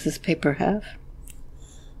 What does this paper have?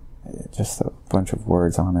 Just a bunch of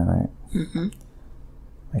words on it.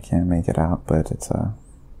 I can't make it out, but it's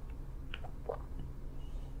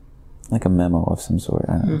like a memo of some sort.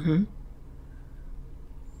 I don't know.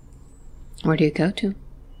 Where do you go to?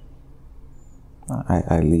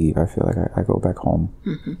 I leave. I feel like I go back home.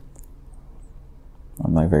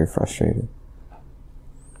 I'm like very frustrated.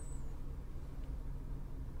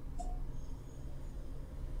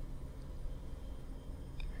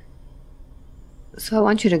 So I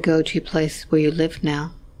want you to go to your place where you live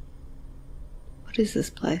now. What is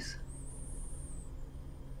this place?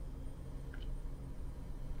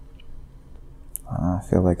 I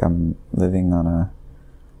feel like I'm living on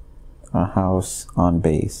a house on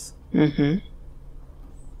base. I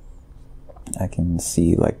I can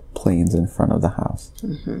see like planes in front of the house.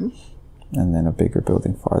 And then a bigger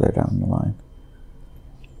building farther down the line.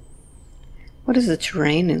 What does the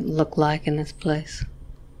terrain look like in this place?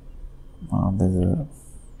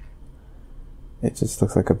 It just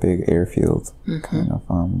looks like a big airfield, kind of.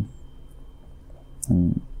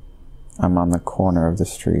 And I'm on the corner of the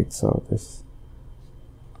street, so there's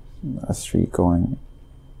a street going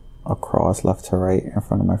across left to right in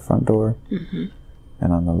front of my front door.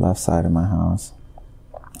 And on the left side of my house,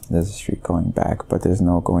 there's a street going back, but there's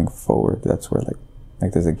no going forward. That's where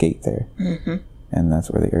like there's a gate there. And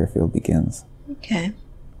that's where the airfield begins. Okay.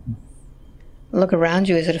 Look around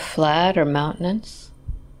you. Is it flat or mountainous?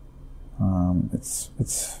 It's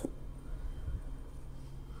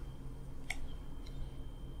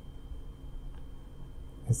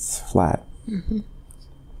flat.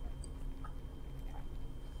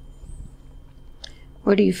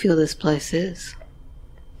 Where do you feel this place is?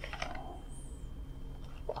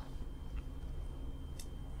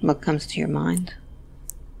 What comes to your mind?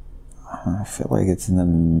 I feel like it's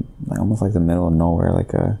in the almost like the middle of nowhere,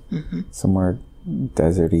 like somewhere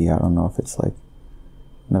deserty. I don't know if it's like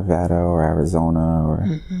Nevada or Arizona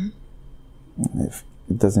or if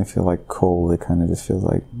it doesn't feel like cold. It kind of just feels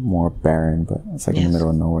like more barren, but it's like in the middle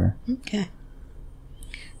of nowhere. Okay.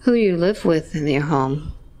 Who you live with in your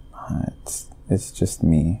home? It's just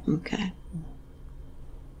me. Okay.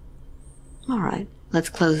 All right. Let's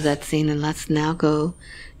close that scene and let's now go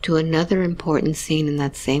to another important scene in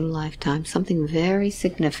that same lifetime, something very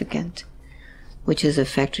significant which has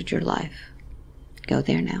affected your life. Go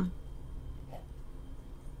there now.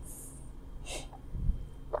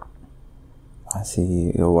 I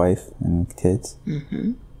see your wife and kids.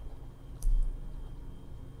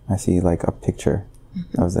 I see like a picture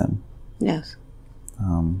of them. Yes.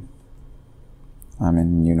 I'm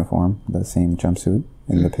in uniform, the same jumpsuit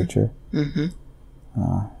in the picture.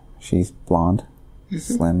 She's blonde,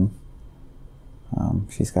 slim.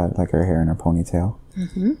 She's got like her hair in her ponytail.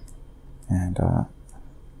 And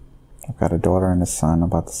I've got a daughter and a son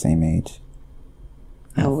about the same age.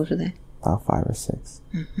 How old are they? About 5 or 6.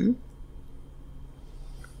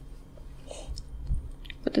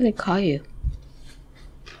 What do they call you?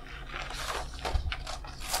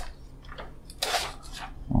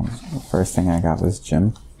 Well, the first thing I got was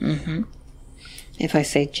Jim. If I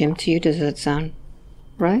say Jim to you, does that sound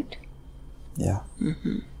right? Yeah.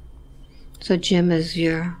 So Jim is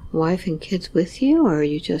your wife and kids with you, or are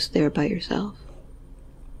you just there by yourself?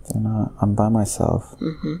 They're not. I'm by myself.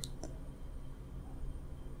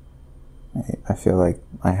 I feel like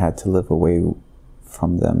I had to live away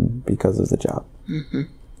from them because of the job.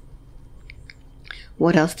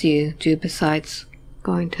 What else do you do besides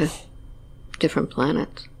going to different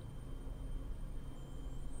planets?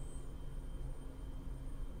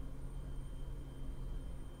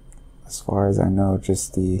 As far as I know,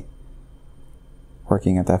 just the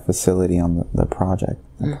working at that facility on the project.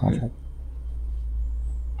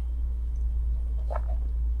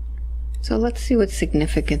 So let's see what's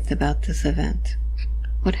significant about this event.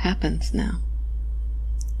 What happens now?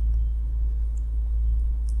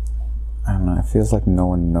 I don't know. It feels like no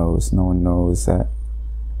one knows. No one knows that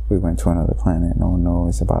we went to another planet. No one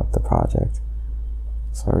knows about the project.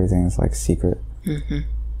 So everything is like secret. And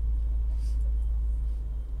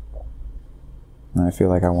I feel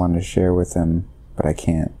like I wanted to share with them, but I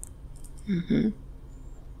can't.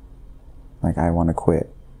 Like I want to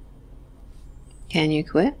quit. Can you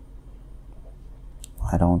quit?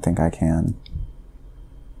 I don't think I can.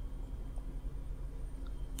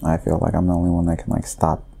 I feel like I'm the only one that can like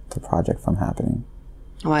stop the project from happening.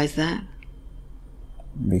 Why is that?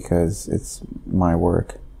 Because it's my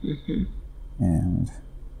work. And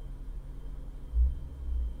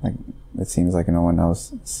like it seems like no one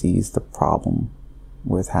else sees the problem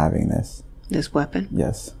with having this weapon?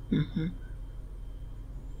 Yes.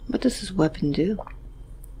 What does this weapon do?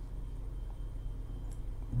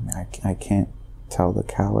 I can't tell the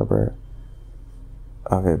caliber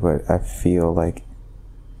of it, but I feel like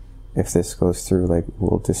if this goes through, like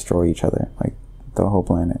we'll destroy each other, like the whole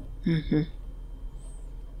planet.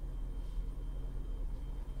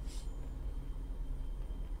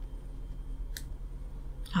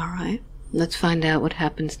 All right, let's find out what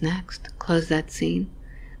happens next. Close that scene.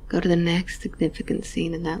 Go to the next significant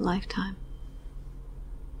scene in that lifetime.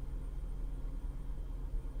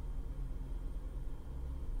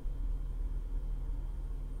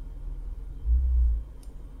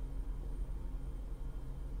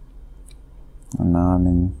 And now I'm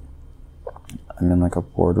in like a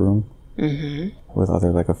boardroom with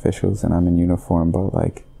other like officials, and I'm in uniform, but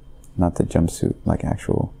like not the jumpsuit, like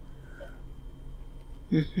actual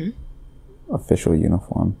official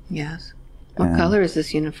uniform. Yes. What color is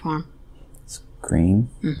this uniform? It's green.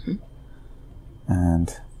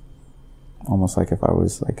 And almost like if I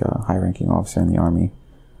was like a high-ranking officer in the army.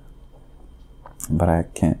 But I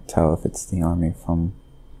can't tell if it's the army from...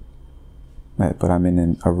 But I'm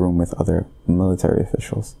in a room with other military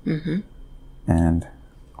officials. And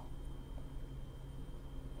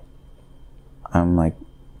I'm like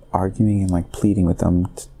arguing and like pleading with them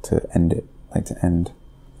to end it. Like to end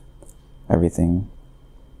everything.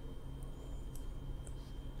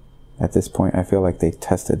 At this point, I feel like they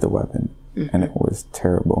tested the weapon. And it was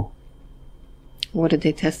terrible. What did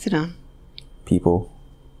they test it on? People.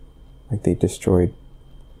 Like they destroyed,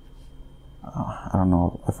 I don't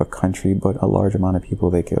know if a country, but a large amount of people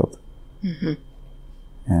they killed.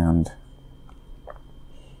 And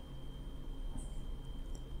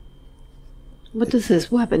what does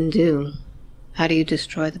this weapon do? How do you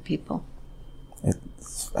destroy the people?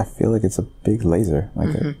 I feel like it's a big laser,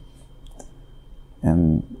 like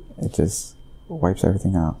and it just wipes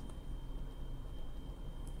everything out.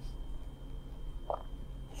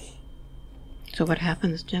 So what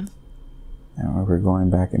happens, Jim? And we're going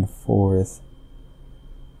back and forth,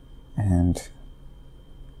 and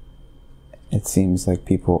it seems like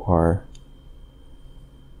people are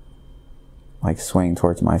like swaying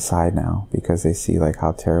towards my side now because they see like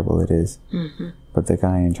how terrible it is. But the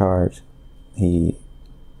guy in charge, he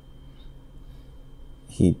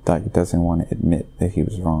doesn't want to admit that he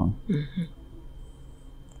was wrong.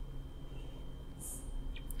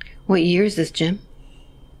 What year is this, Jim?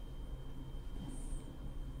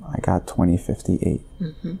 I got 2058.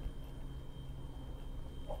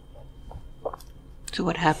 So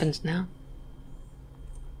what happens now?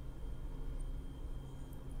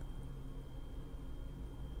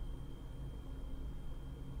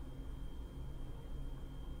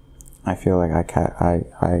 I feel like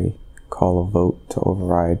I call a vote to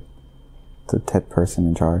override the dead person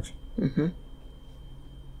in charge. And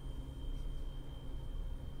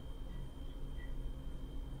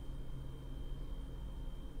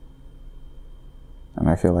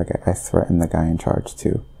I feel like I threaten the guy in charge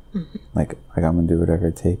too. Like I'm gonna do whatever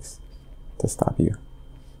it takes to stop you.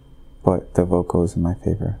 But the vote goes in my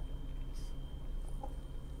favor.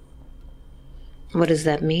 What does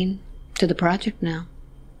that mean to the project now?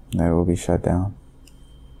 That it will be shut down.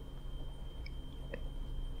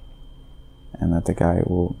 And that the guy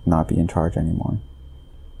will not be in charge anymore.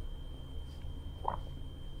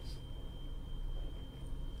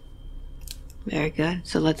 Very good.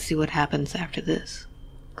 So let's see what happens after this.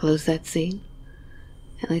 Close that scene.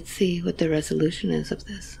 And let's see what the resolution is of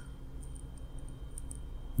this.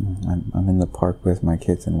 I'm in the park with my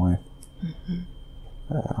kids and wife.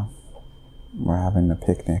 We're having a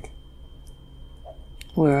picnic.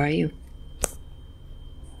 Where are you?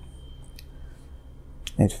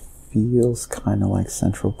 It feels kind of like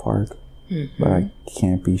Central Park, but I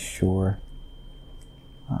can't be sure.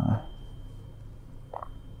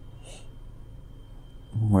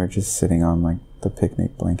 We're just sitting on like the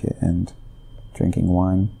picnic blanket and drinking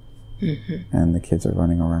wine, and the kids are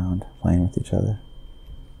running around playing with each other.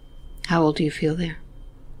 How old do you feel there?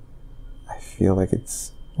 I feel like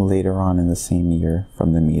it's later on in the same year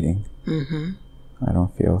from the meeting. I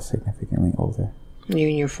don't feel significantly older. You're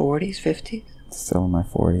in your 40s, 50s? Still in my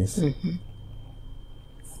 40s.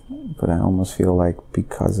 But I almost feel like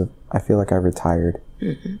I feel like I retired.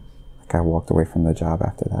 Like I walked away from the job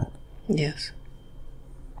after that. Yes.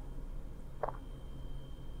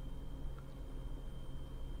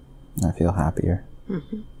 I feel happier.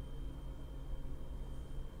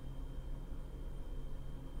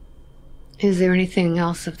 Is there anything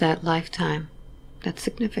else of that lifetime that's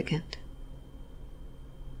significant?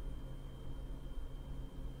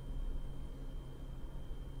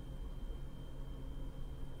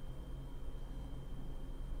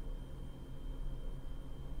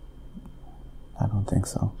 I don't think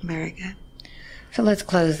so. Very good. So let's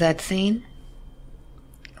close that scene.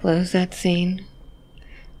 Close that scene.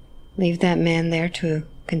 Leave that man there to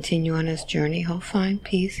continue on his journey. He'll find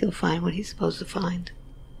peace. He'll find what he's supposed to find.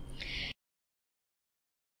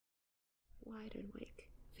 Wide awake,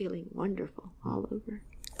 feeling wonderful all over.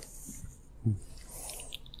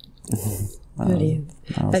 How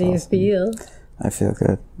do you feel? I feel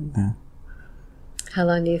good. Yeah. How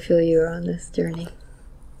long do you feel you were on this journey?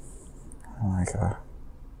 Like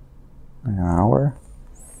an hour?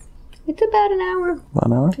 It's about an hour. About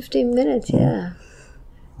an hour? 15 minutes, yeah.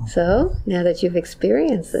 So, now that you've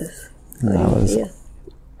experienced this,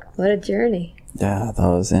 what a journey. Yeah, that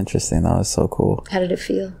was interesting. That was so cool. How did it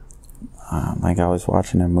feel? Like I was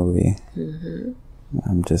watching a movie.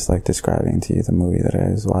 I'm just like describing to you the movie that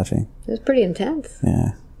I was watching. It was pretty intense.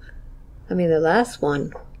 Yeah. I mean, the last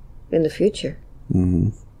one, in the future. Mm-hmm.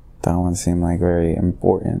 That one seemed like very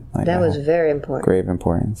important. Like that was very important. Grave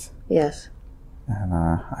importance. Yes. And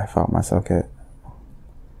I felt myself get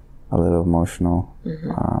a little emotional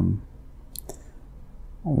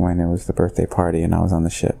when it was the birthday party and I was on the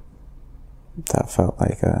ship. That felt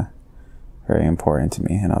like very important to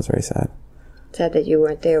me, and I was very sad. Sad that you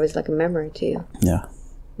weren't there. It was like a memory to you. Yeah.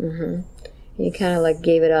 Mm-hmm. You kind of like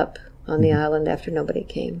gave it up on the island after nobody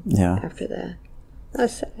came. Yeah. After that.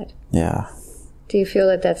 That's sad. Yeah. Do you feel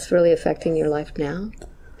that that's really affecting your life now?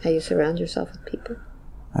 How you surround yourself with people?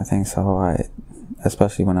 I think so.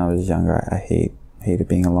 Especially when I was younger, I hated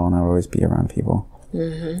being alone. I would always be around people.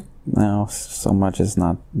 Mm-hmm. Now, so much is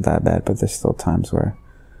not that bad, but there's still times where,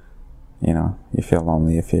 you know, you feel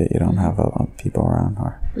lonely if you don't have people around.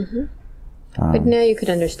 Or, but now you could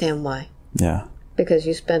understand why. Yeah. Because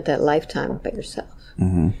you spent that lifetime by yourself.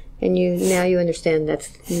 Mm-hmm. And now you understand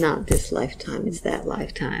that's not this lifetime, it's that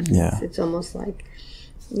lifetime. Yeah. It's almost like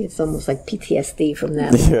PTSD from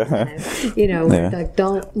that lifetime. You know, like,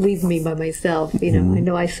 don't leave me by myself. You know, I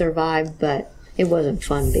know I survived, but it wasn't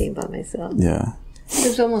fun being by myself. Yeah. It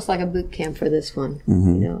was almost like a boot camp for this one, you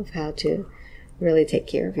know, of how to really take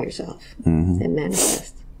care of yourself and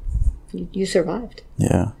manifest. You survived.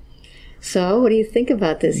 Yeah. So, what do you think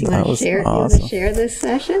about this? You want to share? Awesome. You want to share this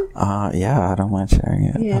session? Yeah, I don't mind sharing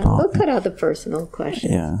it. Yeah, at all. we'll cut out the personal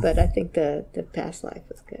questions. Yeah. But I think the past life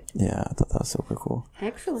was good. Yeah, I thought that was super cool.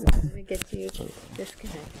 Excellent. Let me get you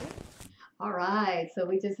disconnected. All right. So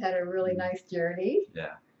we just had a really nice journey.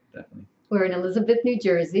 Yeah, definitely. We're in Elizabeth, New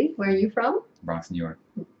Jersey. Where are you from? Bronx, New York.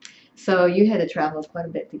 So you had to travel quite a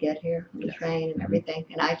bit to get here on the train and everything,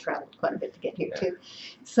 and I traveled quite a bit to get here too.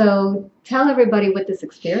 So tell everybody what this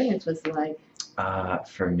experience was like.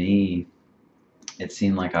 For me, it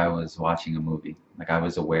seemed like I was watching a movie. Like I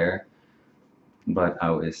was aware, but I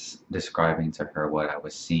was describing to her what I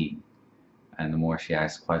was seeing. And the more she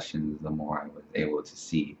asked questions, the more I was able to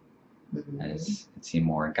see. As it seemed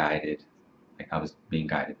more guided, like I was being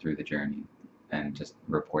guided through the journey and just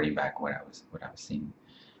reporting back what I was seeing.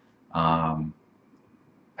 For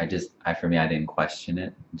me, I didn't question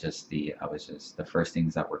it. The first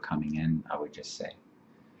things that were coming in, I would just say,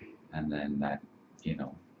 and then that, you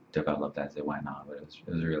know, developed as it went on. But it was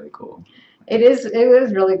really cool. It was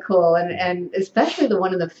really cool, and especially the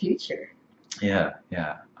one in the future. Yeah.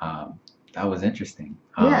 That was interesting.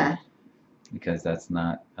 Because that's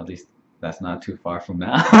not too far from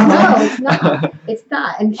now. No, it's not. It's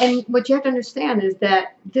not. And what you have to understand is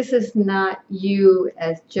that this is not you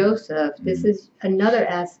as Joseph. This is another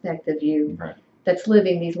aspect of you that's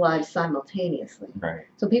living these lives simultaneously. Right.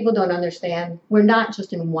 So people don't understand. We're not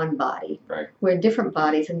just in one body. Right. We're in different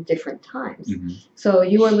bodies in different times. Mm-hmm. So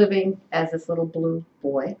you are living as this little blue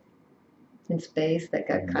boy in space that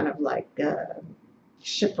got kind of like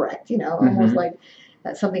shipwrecked, you know, almost like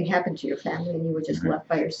something happened to your family and you were just left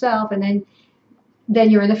by yourself, and then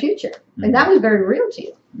you're in the future. And that was very real to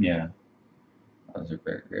you. Yeah. That was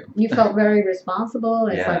very real. You felt very responsible.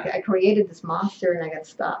 It's like, I created this monster and I got to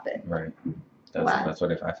stop it. Right. That's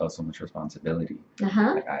what I felt so much responsibility.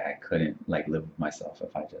 Like I couldn't like live with myself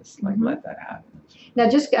if I just like let that happen. Now,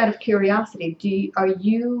 just out of curiosity, are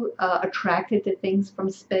you attracted to things from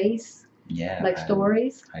space? Yeah. Like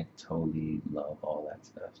stories? I totally love all that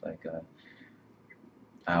stuff. Like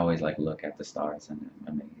I always like look at the stars and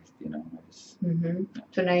I'm amazed, you know.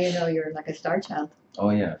 So now you know you're like a star child.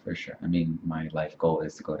 Oh yeah, for sure. I mean, my life goal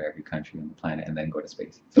is to go to every country on the planet and then go to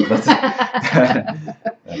space. So that's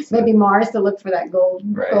maybe Mars to look for that gold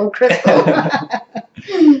crystal.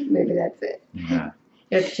 Maybe that's it. Yeah.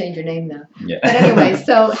 You have to change your name now. Yeah. But anyway,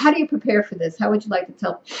 so how do you prepare for this? How would you like to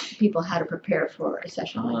tell people how to prepare for a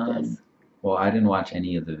session like this? Well, I didn't watch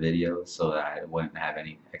any of the videos, so that I wouldn't have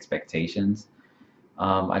any expectations.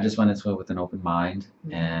 I just went into it with an open mind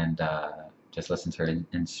and just listen to her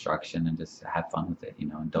instruction and just have fun with it, you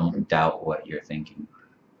know, and don't doubt what you're thinking.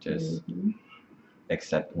 Just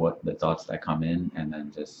accept what the thoughts that come in and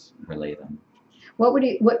then just relay them. What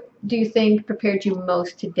do you think prepared you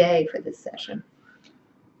most today for this session?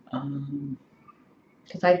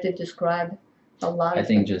 Because I did describe a lot of I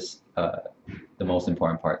think just the most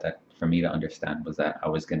important part that for me to understand was that I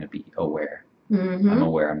was going to be aware. I'm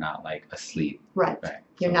aware I'm not like asleep. Right.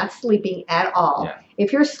 You're not sleeping at all. Yeah.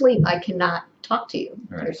 If you're asleep, I cannot talk to you.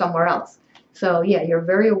 You're somewhere else. So yeah, you're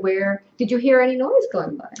very aware. Did you hear any noise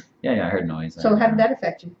going by? Yeah, I heard noise. So how did that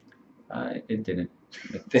affect you? It didn't.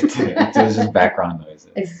 It was just background noise.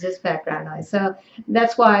 It's just background noise. So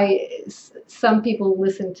that's why some people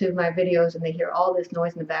listen to my videos and they hear all this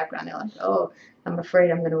noise in the background. They're like, oh, I'm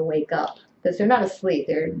afraid I'm going to wake up. Because they're not asleep.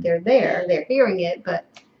 They're there. They're hearing it, but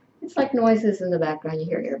it's like noises in the background. You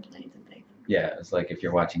hear airplanes and things. Yeah, it's like if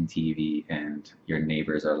you're watching TV and your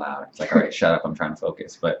neighbors are loud. It's like, all right, shut up, I'm trying to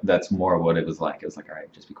focus. But that's more what it was like. It was like, all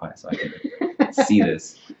right, just be quiet so I can see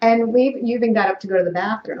this. And you even got up to go to the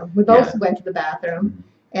bathroom. We both went to the bathroom,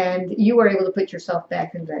 and you were able to put yourself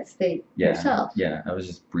back into that state yourself. Yeah, I was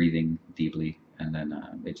just breathing deeply, and then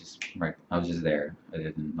I was just there. I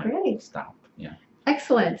didn't stop. Yeah.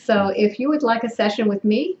 Excellent. So if you would like a session with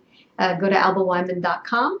me, go to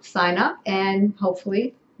albaweinman.com, sign up, and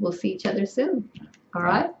hopefully we'll see each other soon. All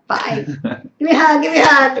right? Bye. Give me a hug. Give me a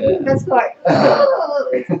hug. That's part. Oh,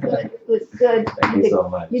 it was good. It was good. Thank you so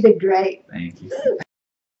much. You did great. Thank you.